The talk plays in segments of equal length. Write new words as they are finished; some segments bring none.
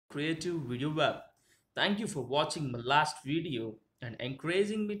Creative Video Web. Thank you for watching my last video and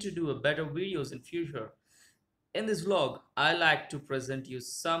encouraging me to do a better videos in future. In this vlog, I like to present you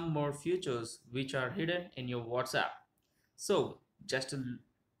some more features which are hidden in your WhatsApp. So,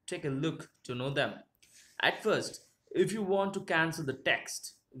 take a look to know them. At first, if you want to cancel the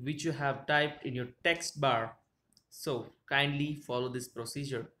text which you have typed in your text bar, so kindly follow this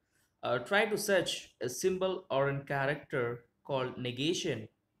procedure. Try to search a symbol or a character called negation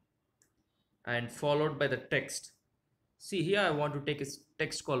and followed by the text. See here, I want to take a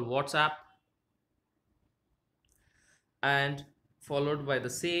text called WhatsApp and followed by the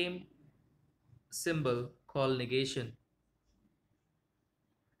same symbol called negation.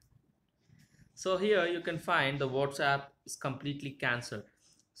 So here you can find the WhatsApp is completely cancelled.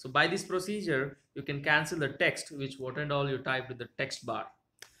 So by this procedure, you can cancel the text which what and all you typed in the text bar.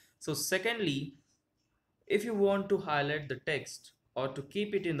 So secondly, if you want to highlight the text or to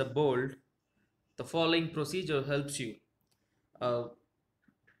keep it in the bold, the following procedure helps you. Uh,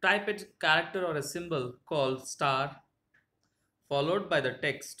 Type a character or a symbol called star followed by the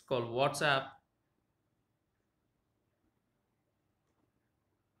text called WhatsApp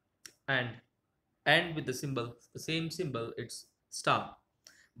and end with the same symbol, it's star.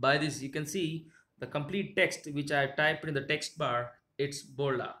 By this you can see the complete text which I typed in the text bar, it's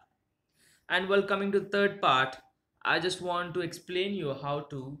bold up. And while coming to the third part, I just want to explain you how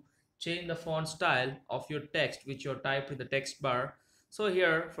to change the font style of your text which you typed in the text bar. So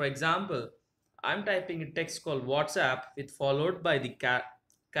here, for example, I'm typing a text called WhatsApp with followed by the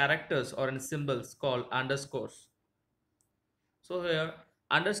characters or symbols called underscores. So here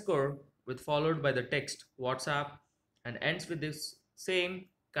underscore with followed by the text WhatsApp and ends with this same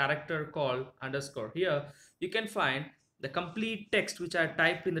character called underscore. Here you can find the complete text which I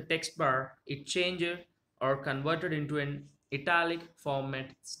typed in the text bar, it changed or converted into an italic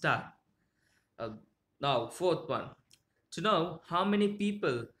format style. Uh, Now fourth one, to know how many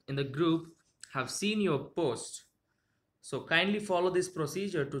people in the group have seen your post. So kindly follow this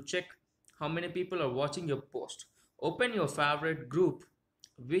procedure to check how many people are watching your post. Open your favorite group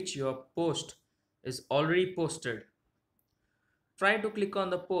which your post is already posted. Try to click on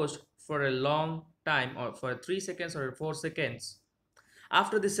the post for a long time or for 3 seconds or 4 seconds.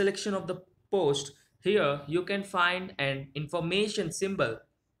 After the selection of the post, here you can find an information symbol.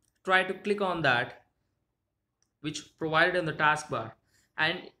 Try to click on that which provided in the taskbar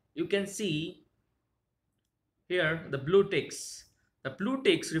and you can see here the blue ticks. The blue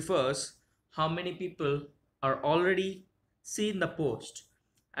ticks refers how many people are already seen the post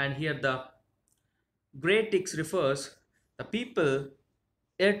and here the gray ticks refers the people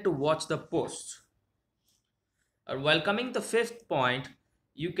yet to watch the post. While coming to the fifth point,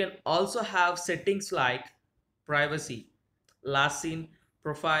 you can also have settings like privacy, last seen,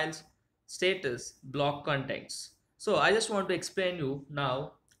 profiles, status, block contacts. So I just want to explain you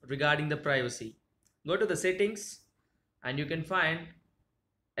now regarding the privacy. Go to the settings and you can find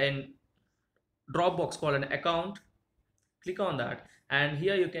an Dropbox called an account. Click on that and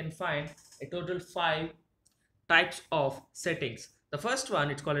here you can find a total 5 types of settings. The first one,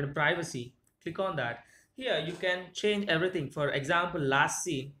 it's called in privacy. Click on that. Here you can change everything. For example, last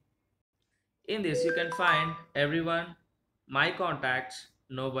seen. In this you can find everyone, my contacts,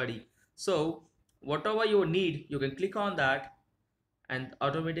 nobody. So whatever you need, you can click on that and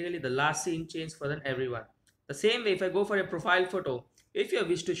automatically the last seen change for then everyone. The same way, if I go for a profile photo, if you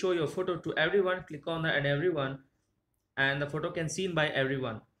wish to show your photo to everyone, click on that and everyone, and the photo can seen by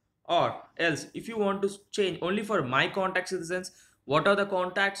everyone. Or else if you want to change only for my contacts, in the sense what are the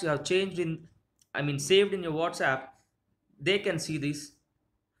contacts you have changed in, I mean saved in your WhatsApp, they can see this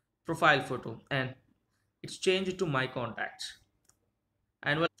profile photo and it's changed to my contacts.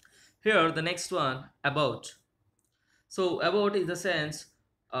 And well, here the next one, about. So about is the sense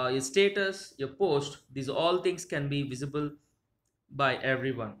your status, your post, these all things can be visible by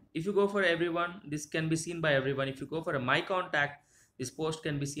everyone. If you go for everyone, this can be seen by everyone. If you go for a my contact, this post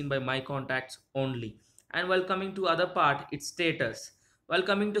can be seen by my contacts only. And while coming to other part, it's status. While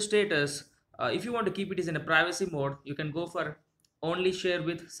coming to status, if you want to keep it is in a privacy mode, you can go for only share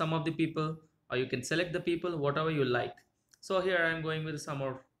with some of the people, or you can select the people whatever you like. So here I'm going with some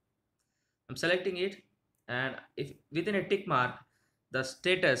more, I'm selecting it, and if within a tick mark, the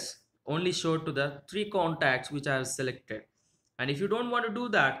status only showed to the 3 contacts which I have selected. And if you don't want to do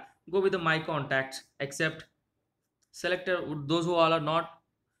that, go with the my contacts, except selector those who all are not,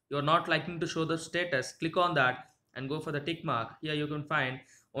 you're not liking to show the status, click on that and go for the tick mark. Here you can find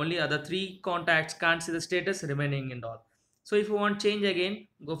only other 3 contacts can't see the status remaining and all. So if you want change again,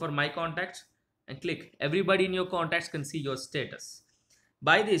 go for my contacts and click everybody in your contacts can see your status.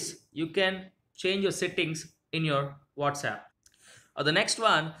 By this, you can change your settings in your WhatsApp. Or the next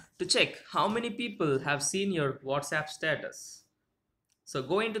one, to check how many people have seen your WhatsApp status. So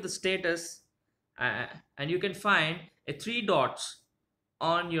go into the status, uh, and you can find a three dots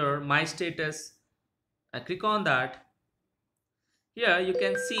on your my status. Click on that. Here you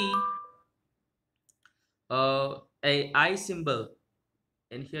can see a eye symbol,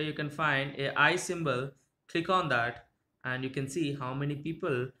 and here you can find a eye symbol. Click on that and you can see how many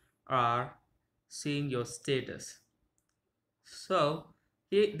people are seeing your status. So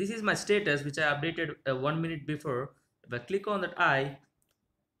here, this is my status which I updated 1 minute before. If I click on that eye,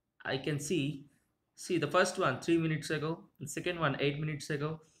 I can see the first one 3 minutes ago, the second one 8 minutes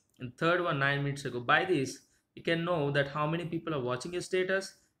ago, and third one 9 minutes ago. By this, you can know that how many people are watching your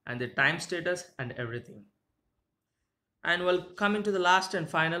status and the time status and everything. And we'll come into the last and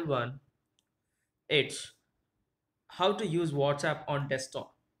final one. It's how to use WhatsApp on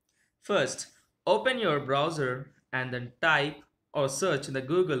desktop. First, open your browser and then type or search in the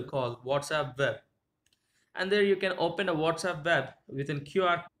Google called WhatsApp Web. And there you can open a WhatsApp Web within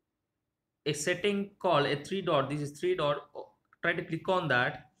QR, a setting called a three dot. This is three dot. Try to click on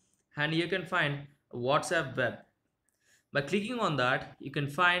that and you can find WhatsApp Web. By clicking on that, you can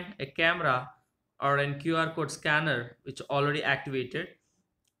find a camera or an QR code scanner which already activated.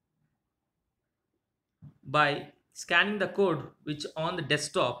 By scanning the code which on the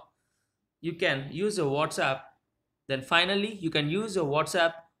desktop, you can use your WhatsApp. Then finally, you can use your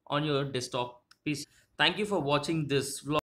WhatsApp on your desktop PC. Thank you for watching this vlog.